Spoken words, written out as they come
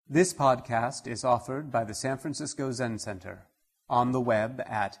This podcast is offered by the San Francisco Zen Center on the web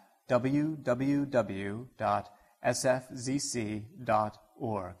at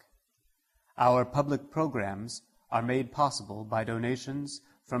www.sfzc.org. Our public programs are made possible by donations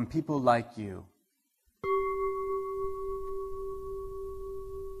from people like you.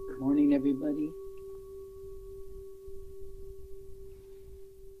 Good morning, everybody.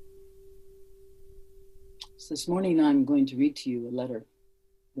 So this morning I'm going to read to you a letter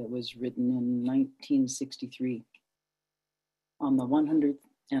that was written in 1963 on the 100th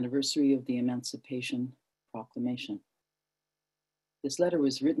anniversary of the Emancipation Proclamation. This letter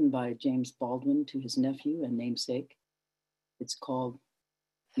was written by James Baldwin to his nephew and namesake. It's called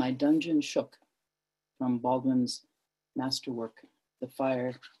My Dungeon Shook, from Baldwin's masterwork, The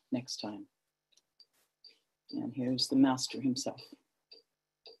Fire Next Time. And here's the master himself.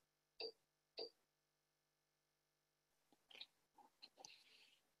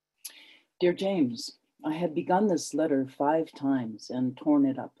 Dear James, I have begun this letter 5 times and torn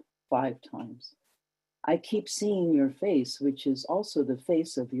it up 5 times. I keep seeing your face, which is also the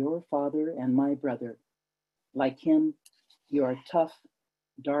face of your father and my brother. Like him, you are tough,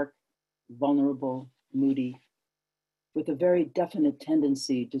 dark, vulnerable, moody, with a very definite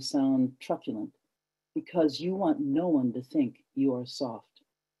tendency to sound truculent, because you want no one to think you are soft.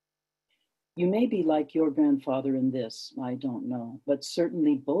 You may be like your grandfather in this, I don't know, but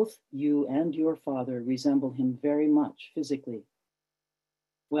certainly both you and your father resemble him very much physically.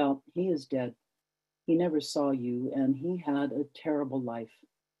 Well, he is dead. He never saw you, and he had a terrible life.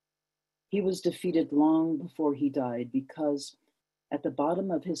 He was defeated long before he died because at the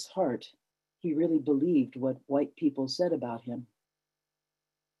bottom of his heart, he really believed what white people said about him.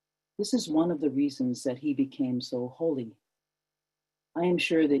 This is one of the reasons that he became so holy. I am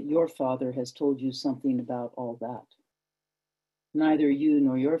sure that your father has told you something about all that. Neither you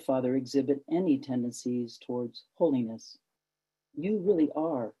nor your father exhibit any tendencies towards holiness. You really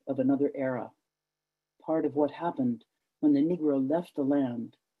are of another era, part of what happened when the Negro left the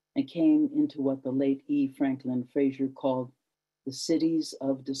land and came into what the late E. Franklin Frazier called the cities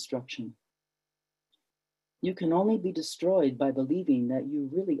of destruction. You can only be destroyed by believing that you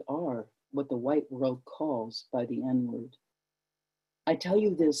really are what the white world calls by the N-word. I tell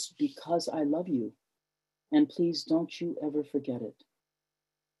you this because I love you, and please don't you ever forget it.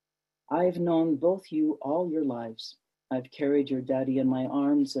 I've known both you all your lives. I've carried your daddy in my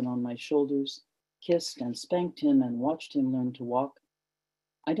arms and on my shoulders, kissed and spanked him and watched him learn to walk.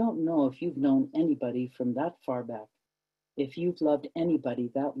 I don't know if you've known anybody from that far back, if you've loved anybody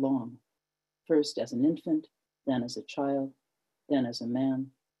that long, first as an infant, then as a child, then as a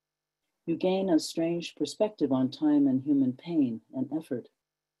man. You gain a strange perspective on time and human pain and effort.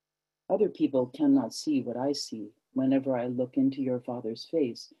 Other people cannot see what I see whenever I look into your father's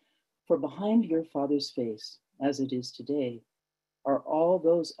face, for behind your father's face, as it is today, are all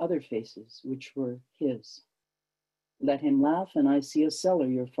those other faces which were his. Let him laugh, and I see a cellar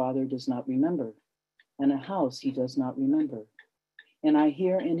your father does not remember, and a house he does not remember. And I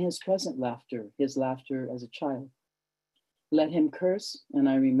hear in his present laughter, his laughter as a child. Let him curse, and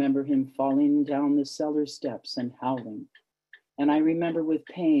I remember him falling down the cellar steps and howling. And I remember with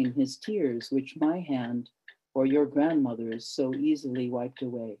pain his tears, which my hand or your grandmother's so easily wiped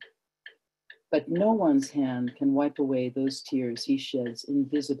away. But no one's hand can wipe away those tears he sheds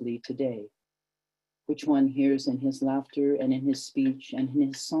invisibly today, which one hears in his laughter and in his speech and in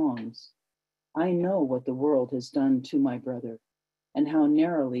his songs. I know what the world has done to my brother and how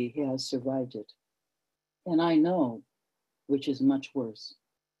narrowly he has survived it. And I know, which is much worse,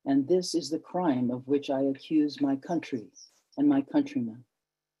 and this is the crime of which I accuse my country and my countrymen,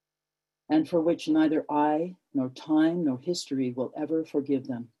 and for which neither I, nor time, nor history will ever forgive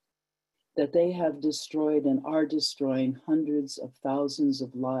them, that they have destroyed and are destroying hundreds of thousands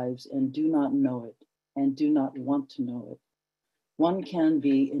of lives and do not know it, and do not want to know it. One can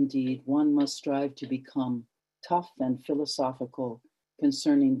be, indeed, one must strive to become tough and philosophical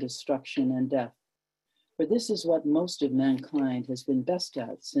concerning destruction and death. For this is what most of mankind has been best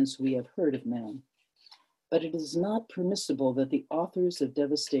at since we have heard of man. But it is not permissible that the authors of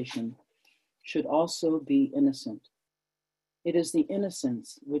devastation should also be innocent. It is the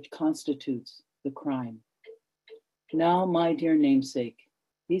innocence which constitutes the crime. Now, my dear namesake,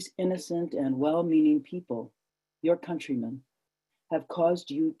 these innocent and well-meaning people, your countrymen, have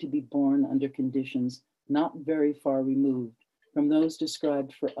caused you to be born under conditions not very far removed from those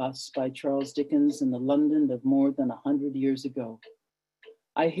described for us by Charles Dickens in the London of more than 100 years ago.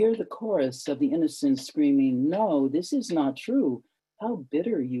 I hear the chorus of the innocents screaming, "No, this is not true. How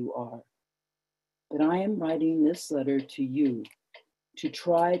bitter you are." But I am writing this letter to you to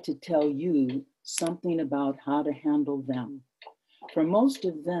try to tell you something about how to handle them. For most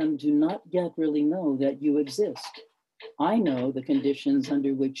of them do not yet really know that you exist. I know the conditions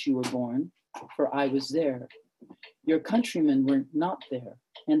under which you were born, for I was there. Your countrymen were not there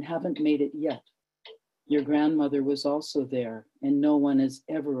and haven't made it yet. Your grandmother was also there, and no one has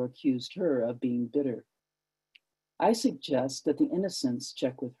ever accused her of being bitter. I suggest that the innocents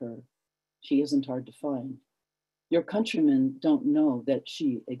check with her. She isn't hard to find. Your countrymen don't know that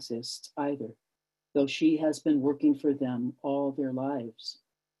she exists either, though she has been working for them all their lives.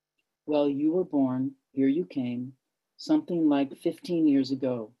 Well, you were born, here you came, something like 15 years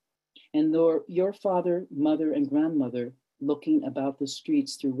ago, and though your father, mother, and grandmother, looking about the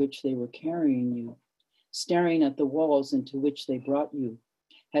streets through which they were carrying you, staring at the walls into which they brought you,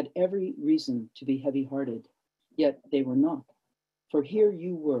 had every reason to be heavy-hearted, yet they were not. For here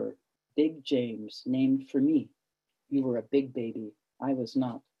you were, Big James, named for me. You were a big baby. I was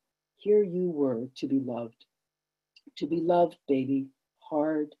not. Here you were to be loved. To be loved, baby,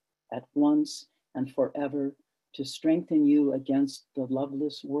 hard, at once, and forever, to strengthen you against the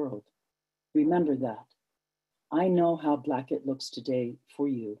loveless world. Remember that. I know how black it looks today for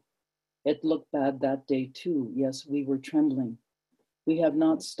you. It looked bad that day too. Yes, we were trembling. We have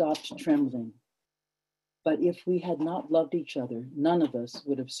not stopped trembling. But if we had not loved each other, none of us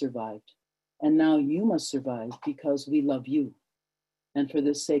would have survived. And now you must survive because we love you, and for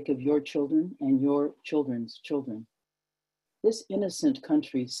the sake of your children and your children's children. This innocent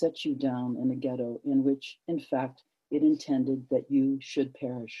country sets you down in a ghetto in which, in fact, it intended that you should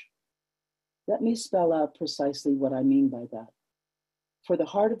perish. Let me spell out precisely what I mean by that. For the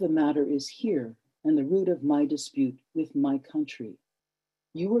heart of the matter is here, and the root of my dispute with my country.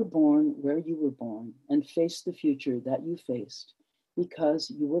 You were born where you were born and faced the future that you faced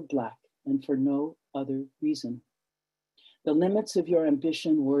because you were Black and for no other reason. The limits of your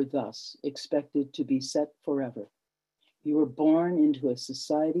ambition were thus expected to be set forever. You were born into a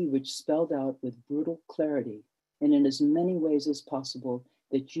society which spelled out with brutal clarity and in as many ways as possible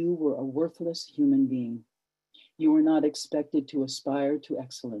that you were a worthless human being. You were not expected to aspire to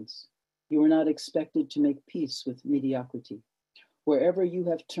excellence. You were not expected to make peace with mediocrity. Wherever you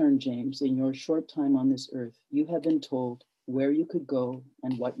have turned, James, in your short time on this earth, you have been told where you could go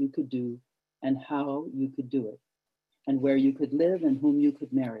and what you could do and how you could do it, and where you could live and whom you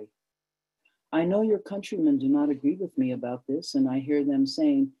could marry. I know your countrymen do not agree with me about this, and I hear them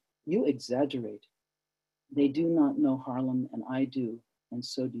saying, you exaggerate. They do not know Harlem, and I do, and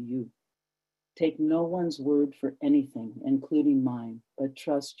so do you. Take no one's word for anything, including mine, but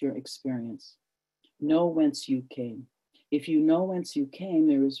trust your experience. Know whence you came. If you know whence you came,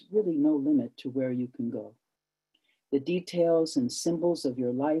 there is really no limit to where you can go. The details and symbols of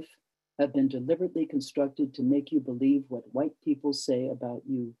your life have been deliberately constructed to make you believe what white people say about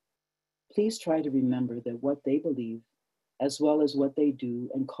you. Please try to remember that what they believe, as well as what they do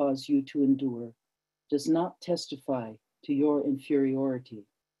and cause you to endure, does not testify to your inferiority,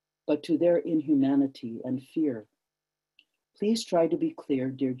 but to their inhumanity and fear. Please try to be clear,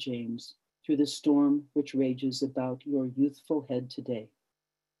 dear James, through the storm which rages about your youthful head today,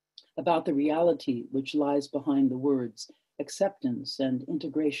 about the reality which lies behind the words acceptance and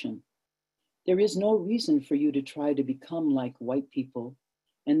integration. There is no reason for you to try to become like white people,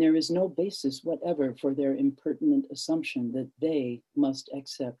 and there is no basis whatever for their impertinent assumption that they must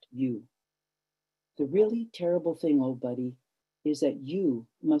accept you. The really terrible thing, old buddy, is that you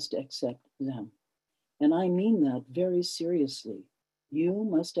must accept them. And I mean that very seriously. You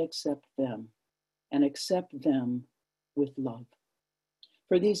must accept them and accept them with love.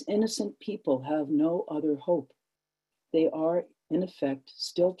 For these innocent people have no other hope. They are, in effect,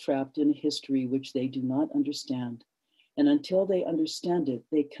 still trapped in a history which they do not understand. And until they understand it,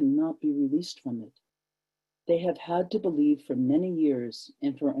 they cannot be released from it. They have had to believe for many years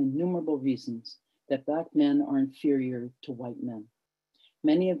and for innumerable reasons that Black men are inferior to white men.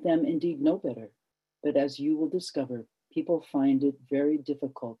 Many of them indeed know better, but as you will discover, people find it very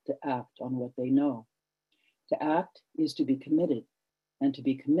difficult to act on what they know. To act is to be committed, and to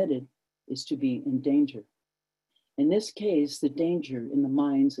be committed is to be in danger. In this case, the danger in the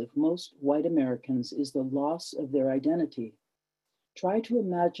minds of most white Americans is the loss of their identity. Try to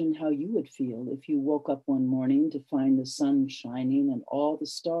imagine how you would feel if you woke up one morning to find the sun shining and all the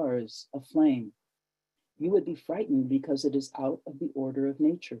stars aflame. You would be frightened because it is out of the order of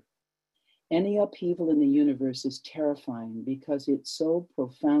nature. Any upheaval in the universe is terrifying because it so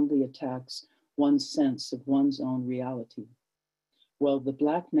profoundly attacks one's sense of one's own reality. Well, the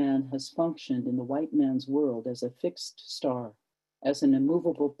Black man has functioned in the white man's world as a fixed star, as an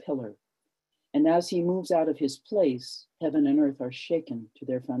immovable pillar. And as he moves out of his place, heaven and earth are shaken to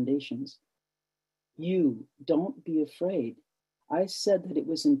their foundations. You, don't be afraid. I said that it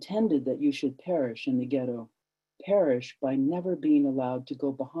was intended that you should perish in the ghetto, perish by never being allowed to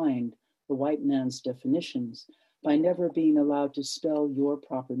go behind the white man's definitions, by never being allowed to spell your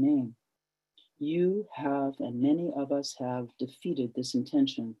proper name. You have, and many of us have, defeated this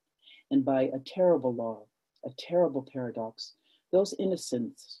intention, and by a terrible law, a terrible paradox, those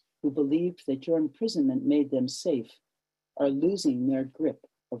innocents who believed that your imprisonment made them safe are losing their grip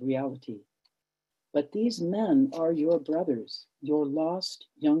of reality. But these men are your brothers, your lost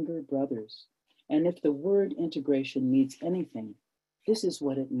younger brothers. And if the word integration means anything, this is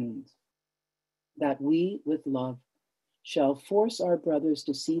what it means: that we, with love, shall force our brothers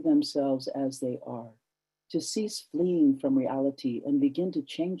to see themselves as they are, to cease fleeing from reality and begin to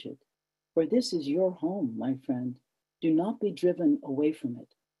change it. For this is your home, my friend. Do not be driven away from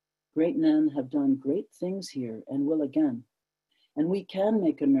it. Great men have done great things here and will again. And we can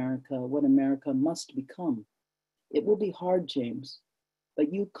make America what America must become. It will be hard, James,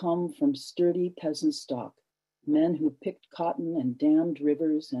 but you come from sturdy peasant stock, men who picked cotton and dammed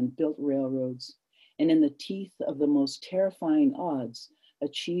rivers and built railroads, and in the teeth of the most terrifying odds,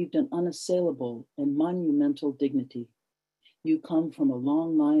 achieved an unassailable and monumental dignity. You come from a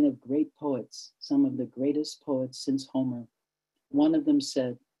long line of great poets, some of the greatest poets since Homer. One of them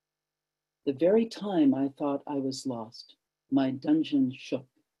said, "The very time I thought I was lost, my dungeon shook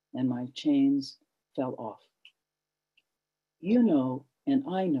and my chains fell off." You know, and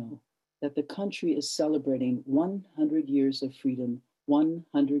I know, that the country is celebrating 100 years of freedom,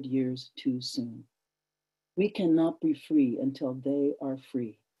 100 years too soon. We cannot be free until they are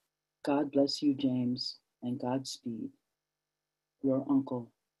free. God bless you, James, and Godspeed. Your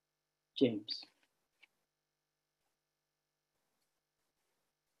uncle, James.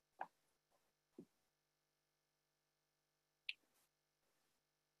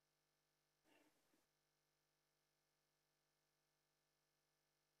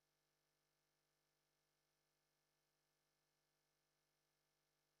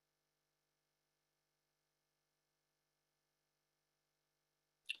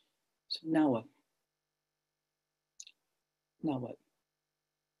 So now what? Now what?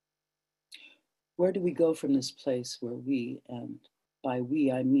 Where do we go from this place where we, and by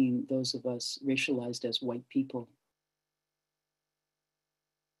we I mean those of us racialized as white people,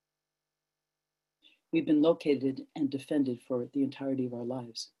 we've been located and defended for the entirety of our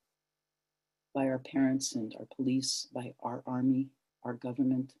lives by our parents and our police, by our army, our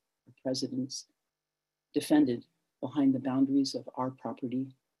government, our presidents, defended behind the boundaries of our property,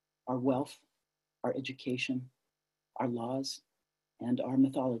 our wealth, our education, our laws, and our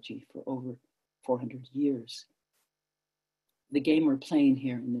mythology for over 400 years. The game we're playing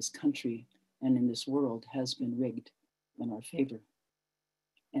here in this country and in this world has been rigged in our favor.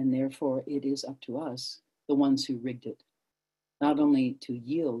 And therefore it is up to us, the ones who rigged it, not only to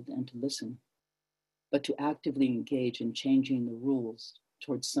yield and to listen, but to actively engage in changing the rules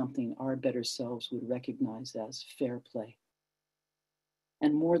towards something our better selves would recognize as fair play.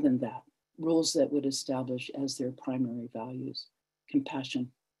 And more than that, rules that would establish as their primary values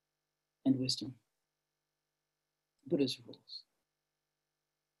compassion and wisdom. Buddha's rules.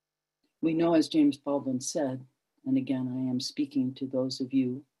 We know, as James Baldwin said, and again I am speaking to those of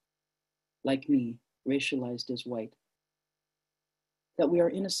you, like me, racialized as white, that we are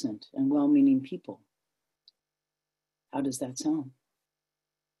innocent and well-meaning people. How does that sound?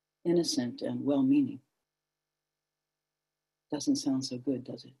 Innocent and well-meaning. Doesn't sound so good,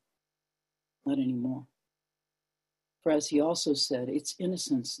 does it? Not anymore. For as he also said, it's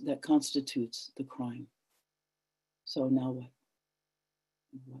innocence that constitutes the crime. So now what?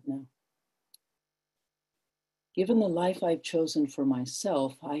 What now? Given the life I've chosen for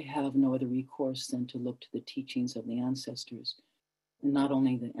myself, I have no other recourse than to look to the teachings of the ancestors, and not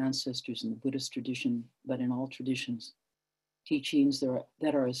only the ancestors in the Buddhist tradition, but in all traditions. Teachings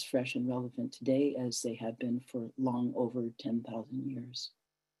that are as fresh and relevant today as they have been for long over 10,000 years.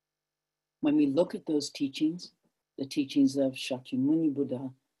 When we look at those teachings, the teachings of Shakyamuni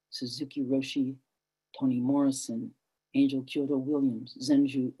Buddha, Suzuki Roshi, Toni Morrison, Angel Kyoto Williams,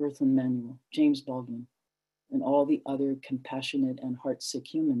 Zenju Earthlyn Manuel, James Baldwin, and all the other compassionate and heart-sick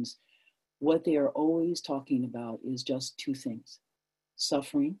humans, what they are always talking about is just two things: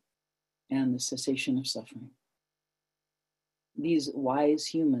 suffering and the cessation of suffering. These wise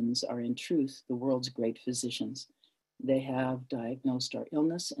humans are in truth the world's great physicians. They have diagnosed our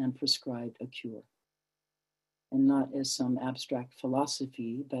illness and prescribed a cure. And not as some abstract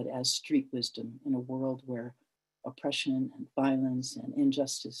philosophy, but as street wisdom in a world where oppression and violence and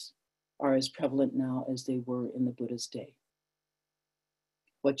injustice are as prevalent now as they were in the Buddha's day.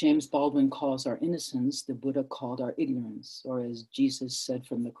 What James Baldwin calls our innocence, the Buddha called our ignorance, or as Jesus said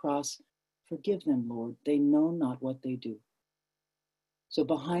from the cross, "Forgive them, Lord, they know not what they do." So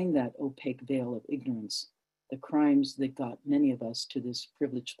behind that opaque veil of ignorance, the crimes that got many of us to this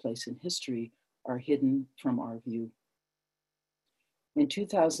privileged place in history are hidden from our view. In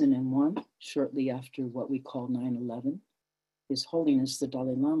 2001, shortly after what we call 9/11, His Holiness the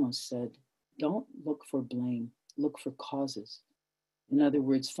Dalai Lama said, "Don't look for blame, look for causes." In other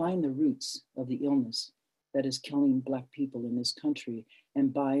words, find the roots of the illness that is killing Black people in this country,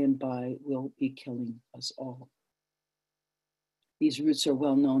 and by will be killing us all. These roots are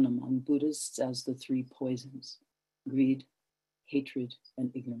well known among Buddhists as the three poisons: greed, hatred,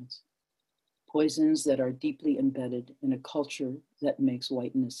 and ignorance. Poisons that are deeply embedded in a culture that makes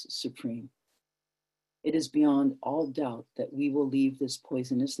whiteness supreme. It is beyond all doubt that we will leave this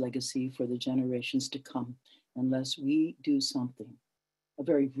poisonous legacy for the generations to come unless we do something, a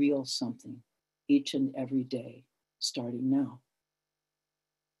very real something, each and every day, starting now.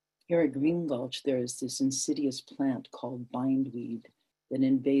 Here at Green Gulch, there is this insidious plant called bindweed that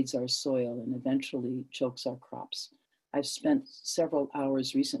invades our soil and eventually chokes our crops. I've spent several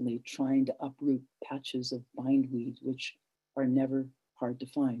hours recently trying to uproot patches of bindweed, which are never hard to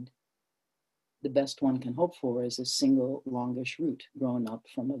find. The best one can hope for is a single longish root grown up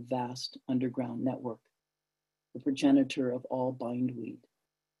from a vast underground network, the progenitor of all bindweed.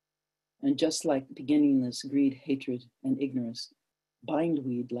 And just like beginningless greed, hatred, and ignorance,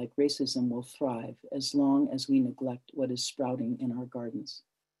 bindweed, like racism, will thrive as long as we neglect what is sprouting in our gardens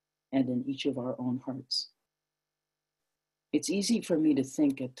and in each of our own hearts. It's easy for me to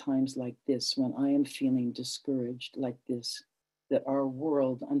think at times like this, when I am feeling discouraged like this, that our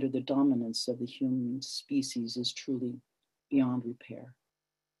world under the dominance of the human species is truly beyond repair.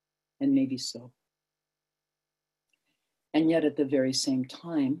 And maybe so. And yet at the very same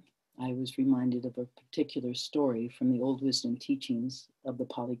time, I was reminded of a particular story from the old wisdom teachings of the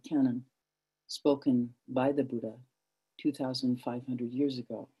Pali Canon, spoken by the Buddha 2,500 years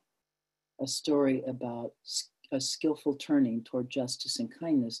ago. A story about a skillful turning toward justice and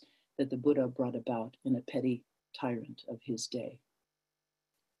kindness that the Buddha brought about in a petty tyrant of his day.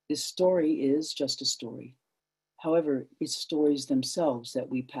 This story is just a story. However, it's stories themselves that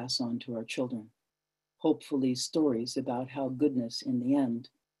we pass on to our children. Hopefully stories about how goodness in the end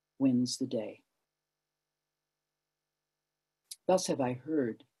wins the day. Thus have I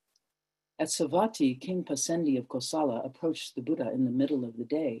heard. At Savatthi, King Pasendi of Kosala approached the Buddha in the middle of the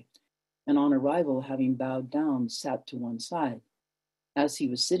day, and on arrival, having bowed down, sat to one side. As he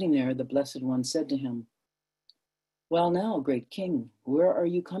was sitting there, the Blessed One said to him, "Well now, great king, where are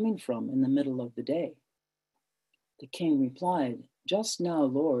you coming from in the middle of the day?" The king replied, "Just now,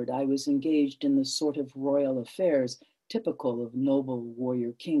 Lord, I was engaged in the sort of royal affairs typical of noble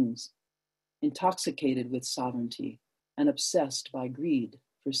warrior kings, intoxicated with sovereignty and obsessed by greed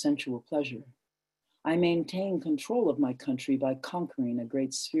for sensual pleasure. I maintain control of my country by conquering a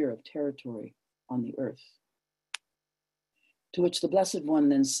great sphere of territory on the earth." To which the Blessed One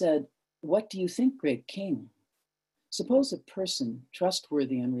then said, "What do you think, great king? Suppose a person,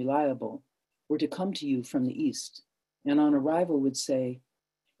 trustworthy and reliable, were to come to you from the east, and on arrival would say,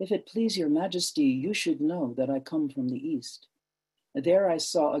 'If it please your majesty, you should know that I come from the east. There I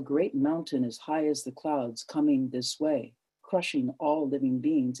saw a great mountain as high as the clouds coming this way, crushing all living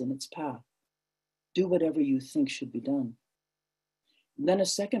beings in its path. Do whatever you think should be done.' Then a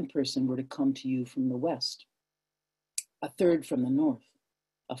second person were to come to you from the west, a third from the north,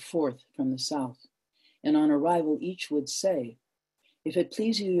 a fourth from the south, and on arrival each would say, 'If it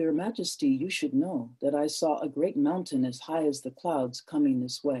please you, your majesty, you should know that I saw a great mountain as high as the clouds coming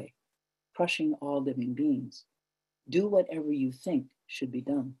this way, crushing all living beings. Do whatever you think should be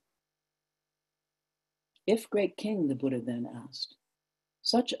done.' If, great king," the Buddha then asked,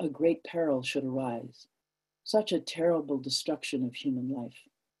 "such a great peril should arise, such a terrible destruction of human life,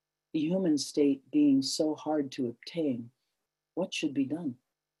 the human state being so hard to obtain, what should be done?"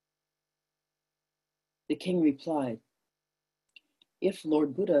 The king replied, "If,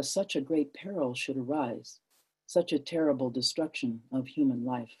 Lord Buddha, such a great peril should arise, such a terrible destruction of human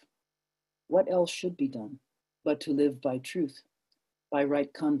life, what else should be done but to live by truth, by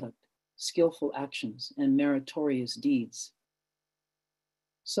right conduct, skillful actions, and meritorious deeds?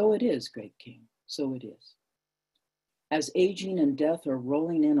 So it is, great king, so it is. As aging and death are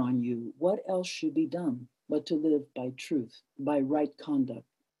rolling in on you, what else should be done but to live by truth, by right conduct,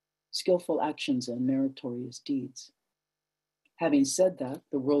 skillful actions, and meritorious deeds?" Having said that,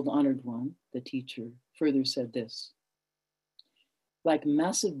 the world-honored one, the teacher, further said this: Like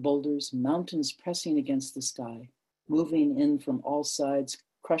massive boulders, mountains pressing against the sky, moving in from all sides,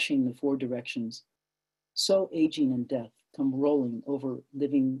 crushing the four directions, so aging and death come rolling over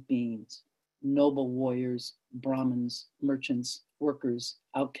living beings, noble warriors, Brahmins, merchants, workers,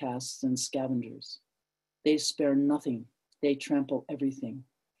 outcasts, and scavengers. They spare nothing, they trample everything.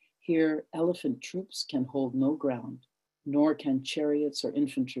 Here, elephant troops can hold no ground, nor can chariots or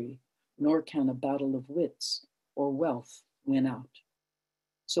infantry, nor can a battle of wits or wealth win out.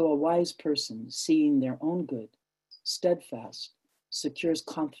 So a wise person, seeing their own good, steadfast, secures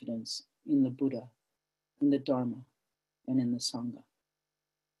confidence in the Buddha, in the Dharma, and in the Sangha.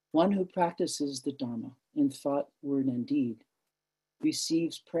 One who practices the Dharma in thought, word, and deed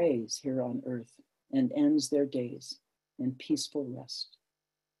receives praise here on earth and ends their days in peaceful rest.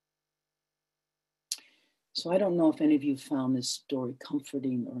 So I don't know if any of you found this story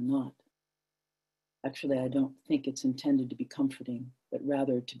comforting or not. Actually, I don't think it's intended to be comforting, but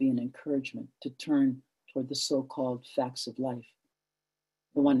rather to be an encouragement to turn toward the so-called facts of life.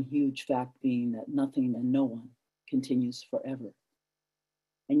 The one huge fact being that nothing and no one continues forever.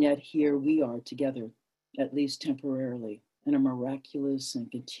 And yet here we are together, at least temporarily, in a miraculous and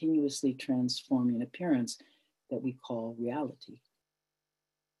continuously transforming appearance that we call reality.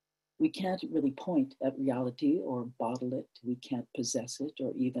 We can't really point at reality or bottle it. We can't possess it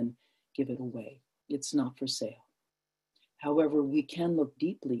or even give it away. It's not for sale. However, we can look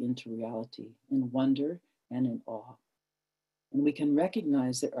deeply into reality in wonder and in awe. And we can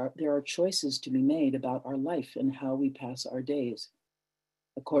recognize that there are choices to be made about our life and how we pass our days.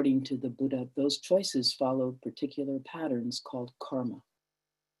 According to the Buddha, those choices follow particular patterns called karma.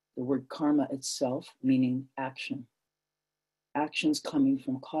 The word karma itself meaning action. Actions coming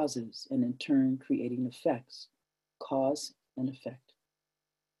from causes and in turn creating effects, cause and effect.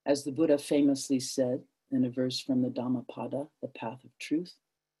 As the Buddha famously said in a verse from the Dhammapada, the path of truth,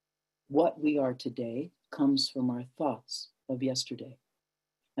 what we are today comes from our thoughts of yesterday,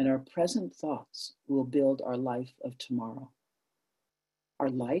 and our present thoughts will build our life of tomorrow. Our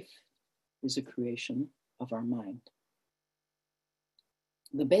life is a creation of our mind.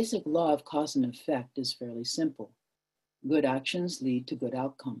 The basic law of cause and effect is fairly simple. Good actions lead to good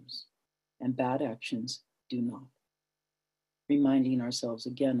outcomes, and bad actions do not. Reminding ourselves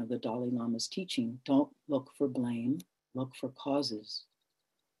again of the Dalai Lama's teaching, don't look for blame, look for causes.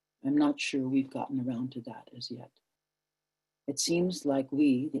 I'm not sure we've gotten around to that as yet. It seems like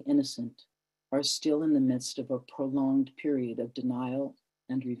we, the innocent, are still in the midst of a prolonged period of denial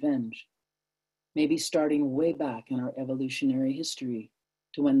and revenge, maybe starting way back in our evolutionary history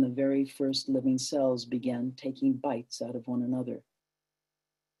to when the very first living cells began taking bites out of one another.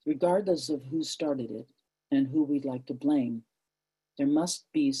 Regardless of who started it and who we'd like to blame, there must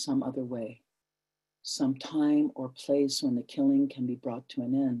be some other way, some time or place when the killing can be brought to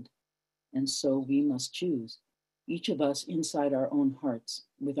an end. And so we must choose, each of us inside our own hearts,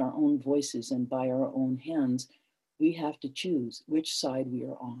 with our own voices and by our own hands, we have to choose which side we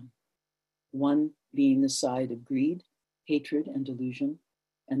are on. One being the side of greed, hatred, and delusion,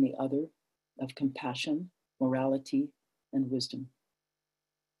 and the other of compassion, morality, and wisdom.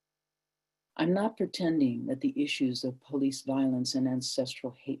 I'm not pretending that the issues of police violence and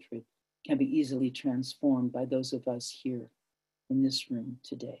ancestral hatred can be easily transformed by those of us here in this room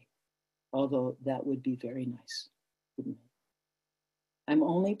today, although that would be very nice, wouldn't it? I'm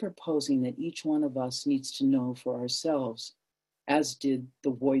only proposing that each one of us needs to know for ourselves, as did the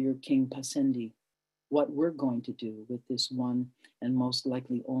warrior king Pasendi, what we're going to do with this one and most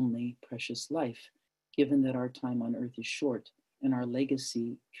likely only precious life, given that our time on earth is short and our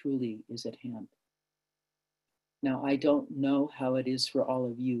legacy truly is at hand. Now, I don't know how it is for all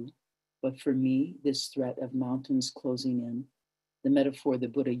of you, but for me, this threat of mountains closing in, the metaphor the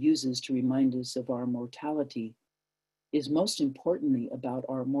Buddha uses to remind us of our mortality, is most importantly about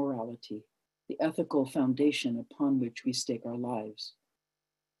our morality, the ethical foundation upon which we stake our lives.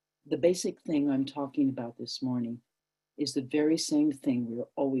 The basic thing I'm talking about this morning is the very same thing we're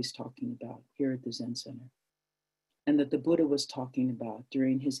always talking about here at the Zen Center, and that the Buddha was talking about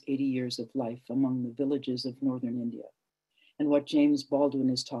during his 80 years of life among the villages of northern India, and what James Baldwin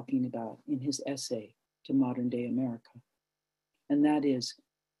is talking about in his essay to modern day America. And that is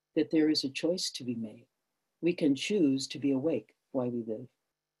that there is a choice to be made. We can choose to be awake while we live.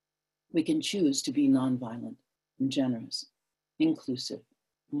 We can choose to be nonviolent and generous, inclusive,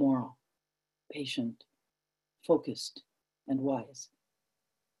 moral, patient, focused, and wise.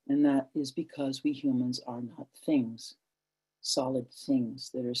 And that is because we humans are not things, solid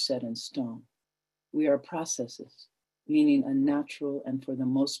things that are set in stone. We are processes, meaning a natural and for the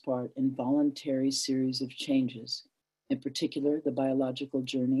most part involuntary series of changes in particular, the biological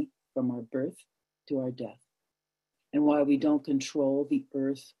journey from our birth to our death. And while we don't control the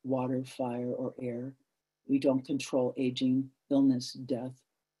earth, water, fire, or air, we don't control aging, illness, death,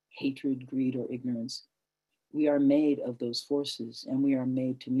 hatred, greed, or ignorance. We are made of those forces, and we are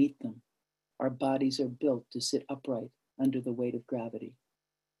made to meet them. Our bodies are built to sit upright under the weight of gravity.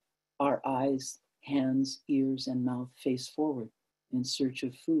 Our eyes, hands, ears, and mouth face forward in search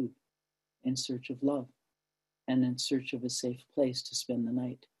of food, in search of love, and in search of a safe place to spend the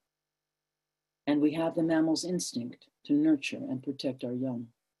night. And we have the mammal's instinct to nurture and protect our young.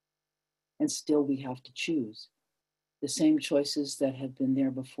 And still we have to choose the same choices that have been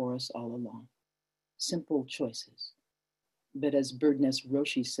there before us all along. Simple choices. But as Birdnest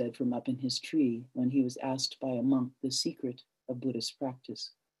Roshi said from up in his tree when he was asked by a monk the secret of Buddhist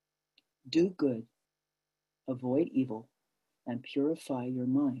practice, do good, avoid evil, and purify your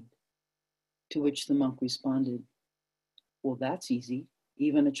mind. To which the monk responded, well, that's easy.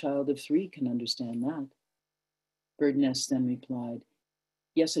 Even a child of 3 can understand that. Birdnest then replied,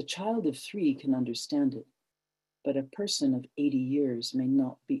 yes, a child of 3 can understand it, but a person of 80 years may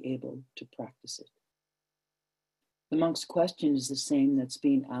not be able to practice it. The monk's question is the same that's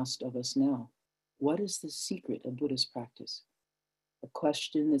being asked of us now. What is the secret of Buddhist practice? A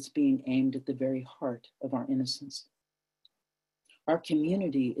question that's being aimed at the very heart of our innocence. Our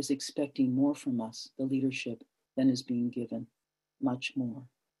community is expecting more from us, the leadership, than is being given, much more.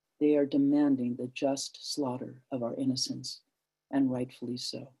 They are demanding the just slaughter of our innocence, and rightfully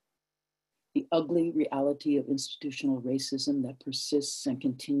so. The ugly reality of institutional racism that persists and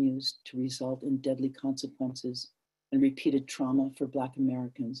continues to result in deadly consequences and repeated trauma for Black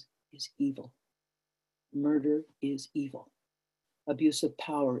Americans is evil. Murder is evil. Abuse of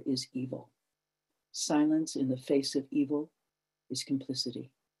power is evil. Silence in the face of evil is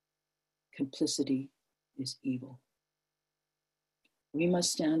complicity. Complicity is evil. We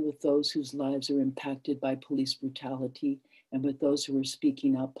must stand with those whose lives are impacted by police brutality and with those who are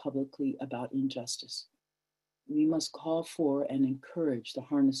speaking out publicly about injustice. We must call for and encourage the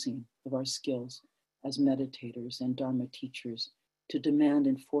harnessing of our skills as meditators and Dharma teachers to demand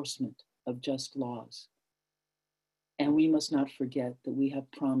enforcement of just laws. And we must not forget that we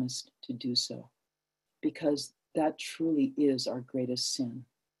have promised to do so, because that truly is our greatest sin.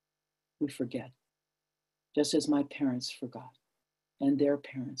 We forget, just as my parents forgot, and their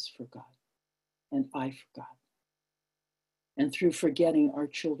parents forgot, and I forgot. And through forgetting, our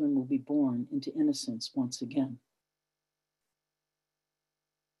children will be born into innocence once again.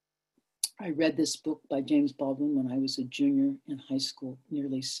 I read this book by James Baldwin when I was a junior in high school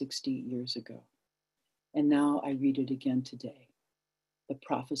nearly 60 years ago. And now I read it again today. The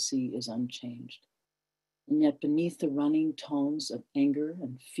prophecy is unchanged. And yet beneath the running tones of anger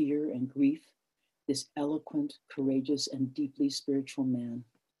and fear and grief, this eloquent, courageous, and deeply spiritual man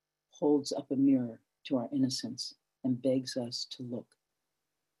holds up a mirror to our innocence and begs us to look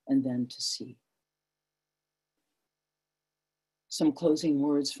and then to see. Some closing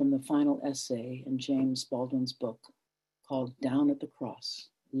words from the final essay in James Baldwin's book called Down at the Cross,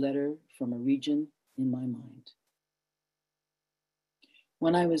 Letter from a Region in My Mind.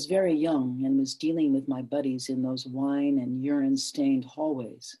 When I was very young and was dealing with my buddies in those wine and urine-stained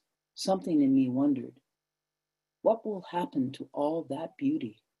hallways, something in me wondered, what will happen to all that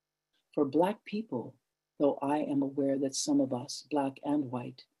beauty? For Black people, though I am aware that some of us, Black and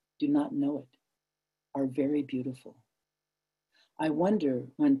white, do not know it, are very beautiful. I wonder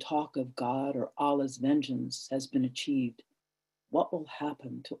when talk of God or Allah's vengeance has been achieved, what will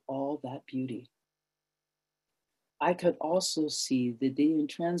happen to all that beauty? I could also see that the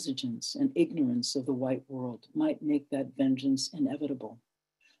intransigence and ignorance of the white world might make that vengeance inevitable,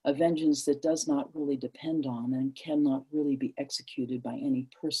 a vengeance that does not really depend on and cannot really be executed by any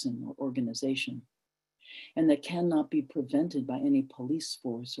person or organization, and that cannot be prevented by any police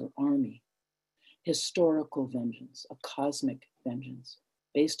force or army. Historical vengeance, a cosmic vengeance,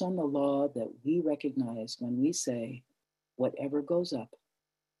 based on the law that we recognize when we say, whatever goes up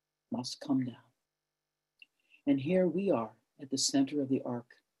must come down. And here we are at the center of the ark,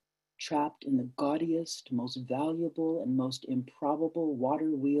 trapped in the gaudiest, most valuable, and most improbable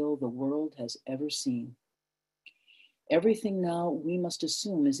water wheel the world has ever seen. Everything now we must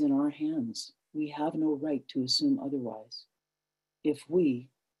assume is in our hands. We have no right to assume otherwise. If we,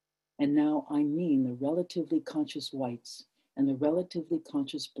 and now I mean the relatively conscious whites and the relatively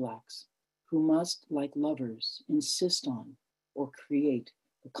conscious Blacks, who must, like lovers, insist on or create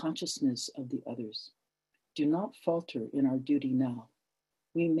the consciousness of the others, do not falter in our duty now.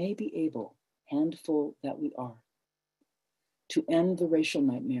 We may be able, handful that we are, to end the racial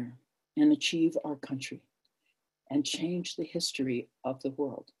nightmare and achieve our country, and change the history of the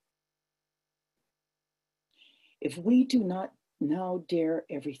world. If we do not now dare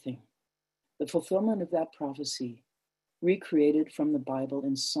everything, the fulfillment of that prophecy, recreated from the Bible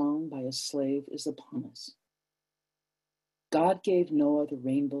in song by a slave, is upon us. God gave Noah the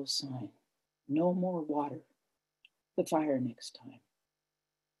rainbow sign. No more water. The fire next time.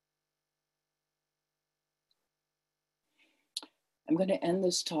 I'm going to end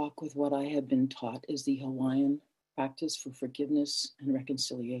this talk with what I have been taught is the Hawaiian practice for forgiveness and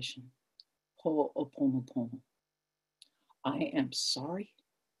reconciliation. Ho'oponopono. I am sorry.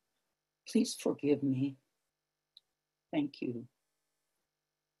 Please forgive me. Thank you.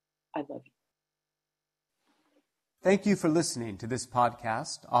 I love you. Thank you for listening to this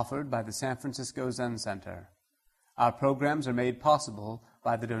podcast offered by the San Francisco Zen Center. Our programs are made possible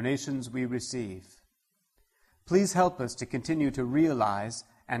by the donations we receive. Please help us to continue to realize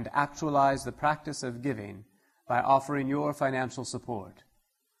and actualize the practice of giving by offering your financial support.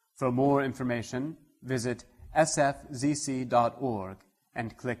 For more information, visit sfzc.org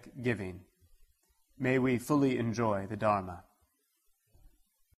and click Giving. May we fully enjoy the Dharma.